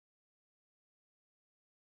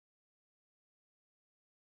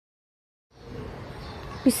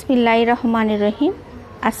বিসমিল্লাহির রহমানির রহিম।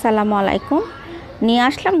 আসসালামু আলাইকুম। নিয়ে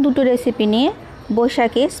আসলাম দুটো রেসিপি নিয়ে,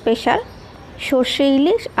 বৈশাখী স্পেশাল সর্ষে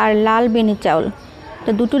ইলিশ আর লাল বেনি চাউল। তো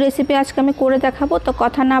দুটো রেসিপি আজকে আমি করে দেখাবো। তো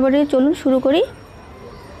কথা না বাড়িয়ে চলুন শুরু করি।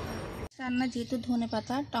 রান্না যেহেতু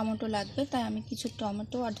ধনেপাতা টমেটো লাগবে, তাই আমি কিছু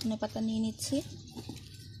টমেটো আর ধনেপাতা নিয়ে নিচ্ছি।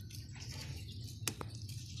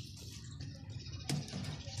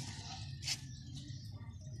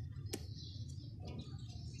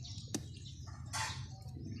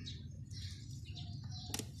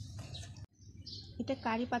 এটা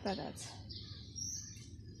কারি পাতা গাছ,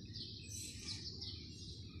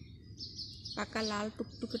 পাকা লাল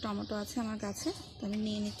টুকটুকে টমেটো আছে আমার কাছে, তো আমি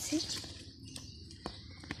নিয়ে নিচ্ছি।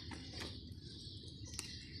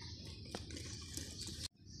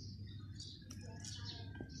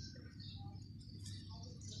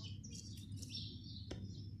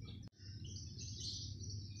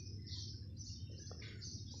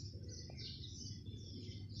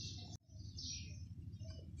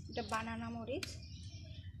 এটা বানানা মরিচ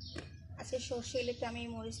আজকে সর্ষে ইলিশে আমি এই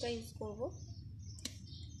মরিচটা ইউজ করব।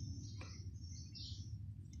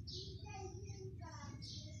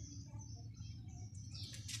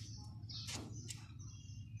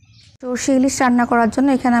 সর্ষে ইলিশ রান্না করার জন্য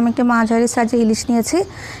এখানে আমি একটা মাঝারি সাইজের ইলিশ নিয়েছি।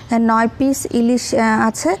 9 পিস ইলিশ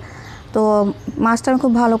আছে। তো মাছটা আমি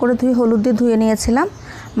খুব ভালো করে হলুদ দিয়ে ধুয়ে নিয়েছিলাম।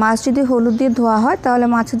 মাছ যদি হলুদ দিয়ে ধোয়া হয় তাহলে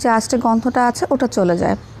মাছের যে আস্তে গন্ধটা আছে ওটা চলে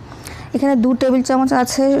যায়। এখানে 2 টেবিল চামচ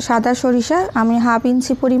আছে সাদা সরিষা, আমি 1/2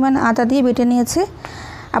 ইঞ্চি পরিমাণ আদা দিয়ে বেটে নিয়েছি।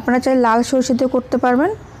 আপনারা চাইলে লাল সরষে দিয়ে করতে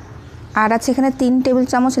পারবেন। আর আছে এখানে 3 টেবিল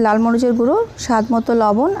চামচ লাল মরিচের গুঁড়ো, স্বাদ মতো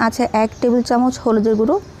লবণ আছে, 1 টেবিল চামচ হলুদের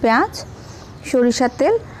গুঁড়ো, পেঁয়াজ, সরিষার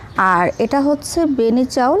তেল। আর এটা হচ্ছে বেনি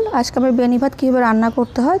চাউল। আজকে আমি বেনি ভাত কীভাবে রান্না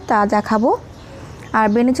করতে হয় তা দেখাবো। আর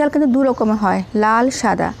বেনি চাল কিন্তু 2 রকমের হয়, লাল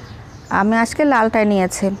সাদা। আমি আজকে লালটাই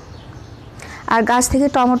নিয়েছি। আর গাছ থেকে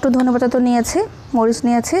টমেটো ধনেপাতা তো নিয়েছে, মরিচ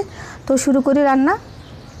নিয়েছে। তো শুরু করি রান্না।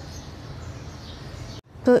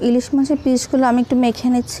 তো ইলিশ মাছের পিসগুলো আমি একটু মেখে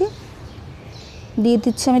নিচ্ছি। দিয়ে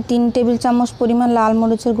দিচ্ছি আমি 3 টেবিল চামচ পরিমাণ লাল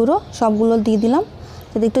মরিচের গুঁড়ো, সবগুলো দিয়ে দিলাম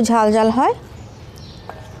যাতে একটু ঝাল ঝাল হয়।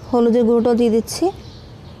 হলুদের গুঁড়োটাও দিয়ে দিচ্ছি।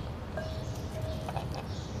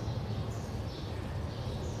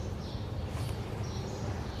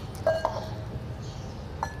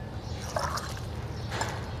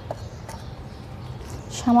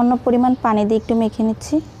 সামান্য পরিমাণ পানি দিয়ে একটু মেখে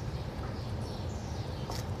নিচ্ছি।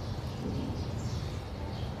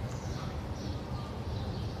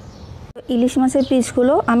 ইলিশ মাছের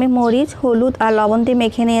পিসগুলো আমি মরিচ, হলুদ আর লবণ দিয়ে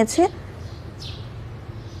মেখে নিয়েছি।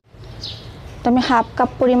 তো আমি 1/2 কাপ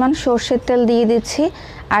পরিমাণ সর্ষের তেল দিয়ে দিচ্ছি।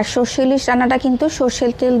 আর সর্ষে ইলিশ রান্নাটা কিন্তু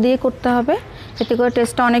সর্ষের তেল দিয়ে করতে হবে, এতে করে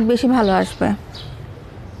টেস্টটা অনেক বেশি ভালো আসবে।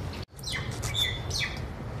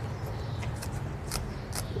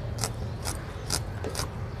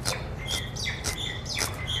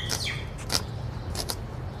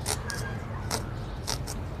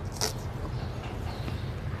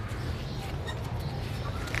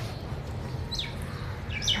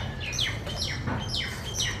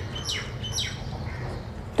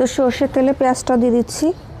 তো সর্ষের তেলে পেঁয়াজটা দিয়ে দিচ্ছি।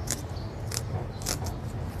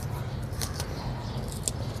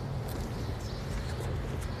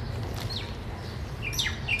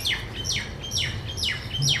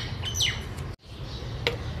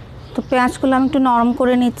 তো পেঁয়াজগুলো আমি একটু নরম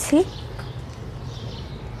করে নিচ্ছি।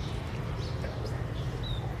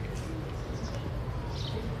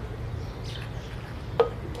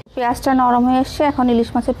 পেঁয়াজটা নরম হয়ে এসছে, এখন ইলিশ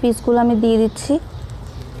মাছের পিসগুলো আমি দিয়ে দিচ্ছি।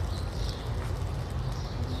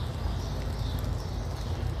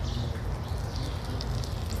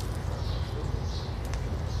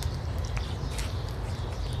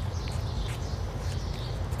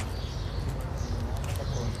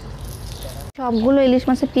 সবগুলো ইলিশ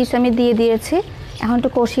মাছের পিস আমি দিয়ে দিয়েছি। এখন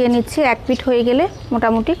একটু কষিয়ে নিচ্ছি। 1 পিঠ হয়ে গেলে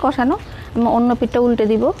মোটামুটি কষানো, আমি অন্য পিঠটা উল্টে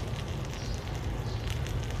দিব।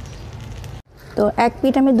 তো 1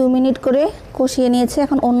 পিঠ আমি 2 মিনিট করে কষিয়ে নিয়েছি।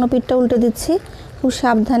 এখন অন্য পিঠটা উল্টে দিচ্ছি খুব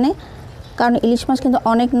সাবধানে, কারণ ইলিশ মাছ কিন্তু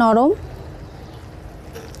অনেক নরম।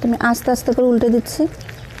 তো আমি আস্তে আস্তে করে উল্টে দিচ্ছি।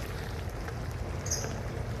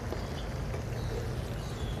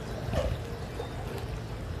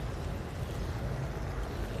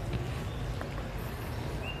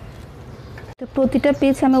 তো প্রতিটা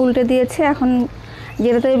পিস আমি উল্টে দিয়েছি। এখন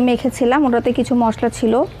যেটাতে মেখেছিলাম ওটাতে কিছু মশলা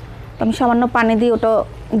ছিল, তো আমি সামান্য পানি দিয়ে ওটা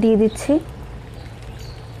দিয়ে দিচ্ছি।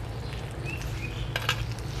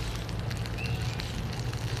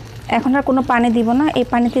 এখন আর কোনো পানি দিব না, এই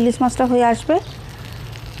পানিতে ইলিশ মাছটা হয়ে আসবে।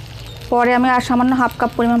 পরে আমি আর সামান্য 1/2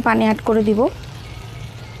 কাপ পরিমাণ পানি অ্যাড করে দিব।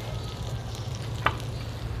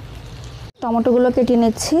 টমেটোগুলো কেটে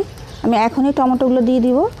নিচ্ছি। আমি এখনই টমেটোগুলো দিয়ে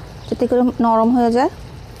দিব যাতে করে নরম হয়ে যায়।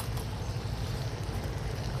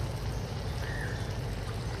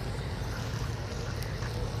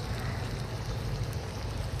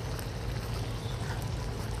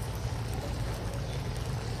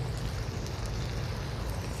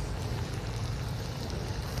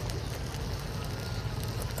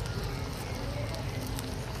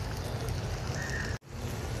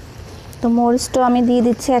 তো মরিচটাও আমি দিয়ে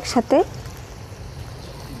দিচ্ছি একসাথে।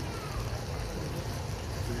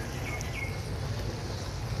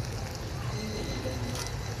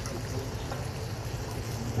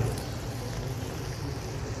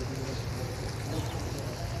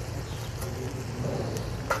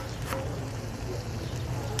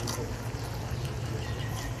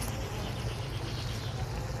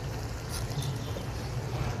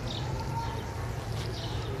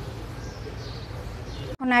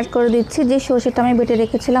 এখন অ্যাড করে দিচ্ছি যে সরষেটা আমি বেটে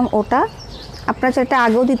রেখেছিলাম ওটা, আপনারা চাইলে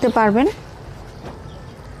আগেও দিতে পারবেন।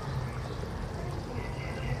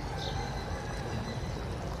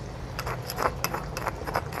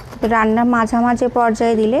 রান্নার মাঝামাঝি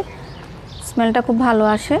পর্যায়ে দিলে স্মেলটা খুব ভালো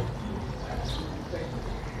আসে।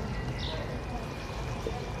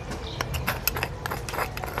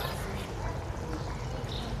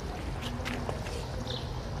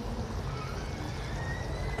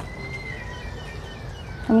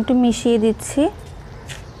 আমি একটু মিশিয়ে দিচ্ছি।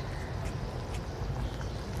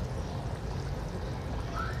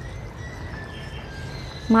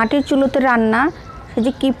 মাটির চুলোতে রান্না সে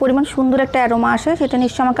যে কী পরিমাণ সুন্দর একটা অ্যারোমা আসে সেটা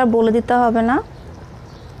নিশ্চয়ই আমাকে আর বলে দিতে হবে না।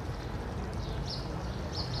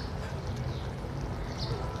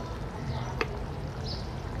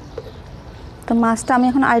 তো মাছটা আমি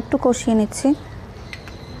এখন আরেকটু কষিয়ে নিচ্ছি।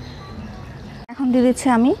 এখন দিয়ে দিচ্ছি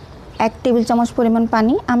আমি 1 টেবিল চামচ পরিমাণ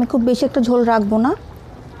পানি। আমি খুব বেশি একটা ঝোল রাখবো না।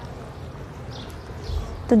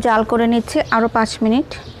 তো জাল করে নিচ্ছি আরও 5 মিনিট।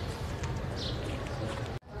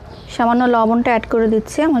 সামান্য লবণটা অ্যাড করে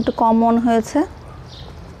দিচ্ছি, আমার একটু কম মনে হয়েছে।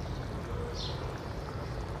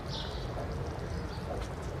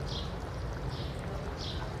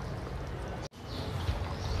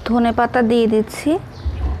 ধনে পাতা দিয়ে দিচ্ছি,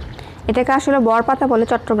 এটাকে আসলে বর পাতা বলে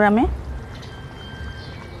চট্টগ্রামে।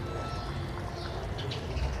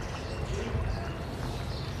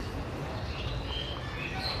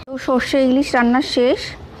 তো সর্ষে ইলিশ রান্না শেষ,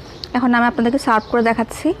 এখন আমি আপনাদেরকে সার্ভ করে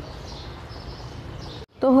দেখাচ্ছি।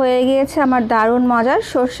 তো হয়ে গিয়েছে আমার দারুণ মজার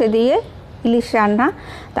সর্ষে দিয়ে ইলিশ রান্না।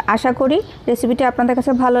 তো আশা করি রেসিপিটি আপনাদের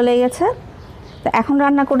কাছে ভালো লেগেছে। তো এখন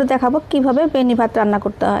রান্না করে দেখাবো কিভাবে বেনি ভাত রান্না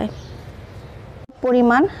করতে হয়।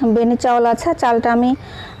 পরিমাণ বেনি চাউল আছে, চালটা আমি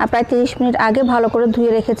প্রায় 30 মিনিট আগে ভালো করে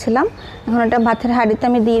ধুয়ে রেখেছিলাম। এখন এটা ভাতের হাঁড়িতে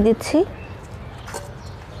আমি দিয়ে দিচ্ছি।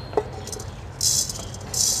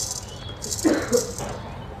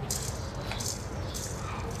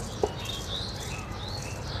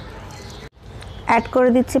 অ্যাড করে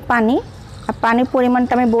দিচ্ছি পানি, আর পানির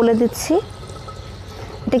পরিমাণটা আমি বলে দিচ্ছি।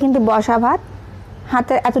 এটা কিন্তু বসা ভাত,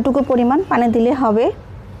 হাতে এতটুকু পরিমাণ পানি দিলে হবে,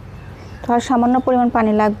 তো আর সামান্য পরিমাণ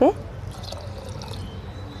পানি লাগবে।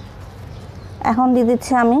 এখন দিয়ে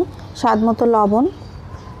দিচ্ছি আমি স্বাদ মতো লবণ।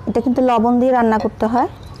 এটা কিন্তু লবণ দিয়ে রান্না করতে হয়,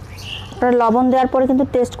 আপনারা লবণ দেওয়ার পরে কিন্তু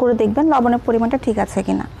টেস্ট করে দেখবেন লবণের পরিমাণটা ঠিক আছে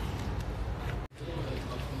কিনা।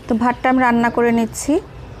 তো ভাতটা আমি রান্না করে নিচ্ছি।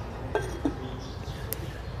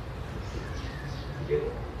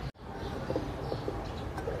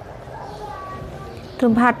 তো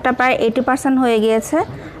ভাতটা প্রায় 80% হয়ে গিয়েছে,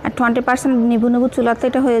 আর 20% নিভু নিভু চুলাতে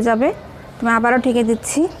এটা হয়ে যাবে। তো আমি আবারও ঢেকে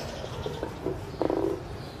দিচ্ছি।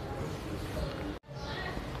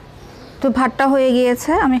 তো ভাতটা হয়ে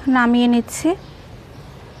গিয়েছে, আমি এখন নামিয়ে নিচ্ছি।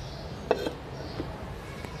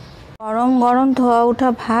 গরম গরম ধোয়া ওঠা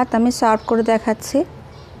ভাত আমি সার্ভ করে দেখাচ্ছি।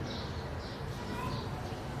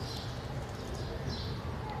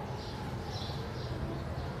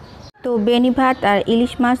 তো বেনি ভাত আর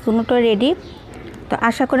ইলিশ মাছ দুটো রেডি। তো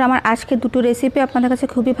আশা করি আমার আজকে দুটো রেসিপি আপনাদের কাছে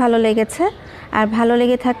খুবই ভালো লেগেছে। আর ভালো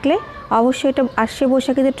লেগে থাকলে অবশ্যই এটা আসছে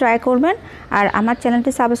বৈশাখীতে ট্রাই করবেন, আর আমার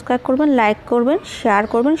চ্যানেলটি সাবস্ক্রাইব করবেন, লাইক করবেন, শেয়ার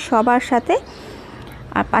করবেন সবার সাথে,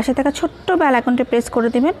 আর পাশে থাকা ছোট্ট বেল আইকনটি প্রেস করে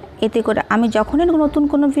দেবেন। এতে করে আমি যখনই নতুন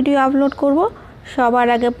কোনো ভিডিও আপলোড করব সবার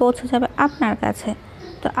আগে পৌঁছে যাবে আপনার কাছে।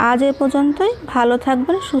 তো আজ এ পর্যন্তই, ভালো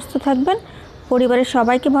থাকবেন, সুস্থ থাকবেন, পরিবারের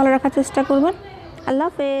সবাইকে ভালো রাখার চেষ্টা করবেন। আল্লাহ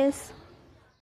হাফেজ।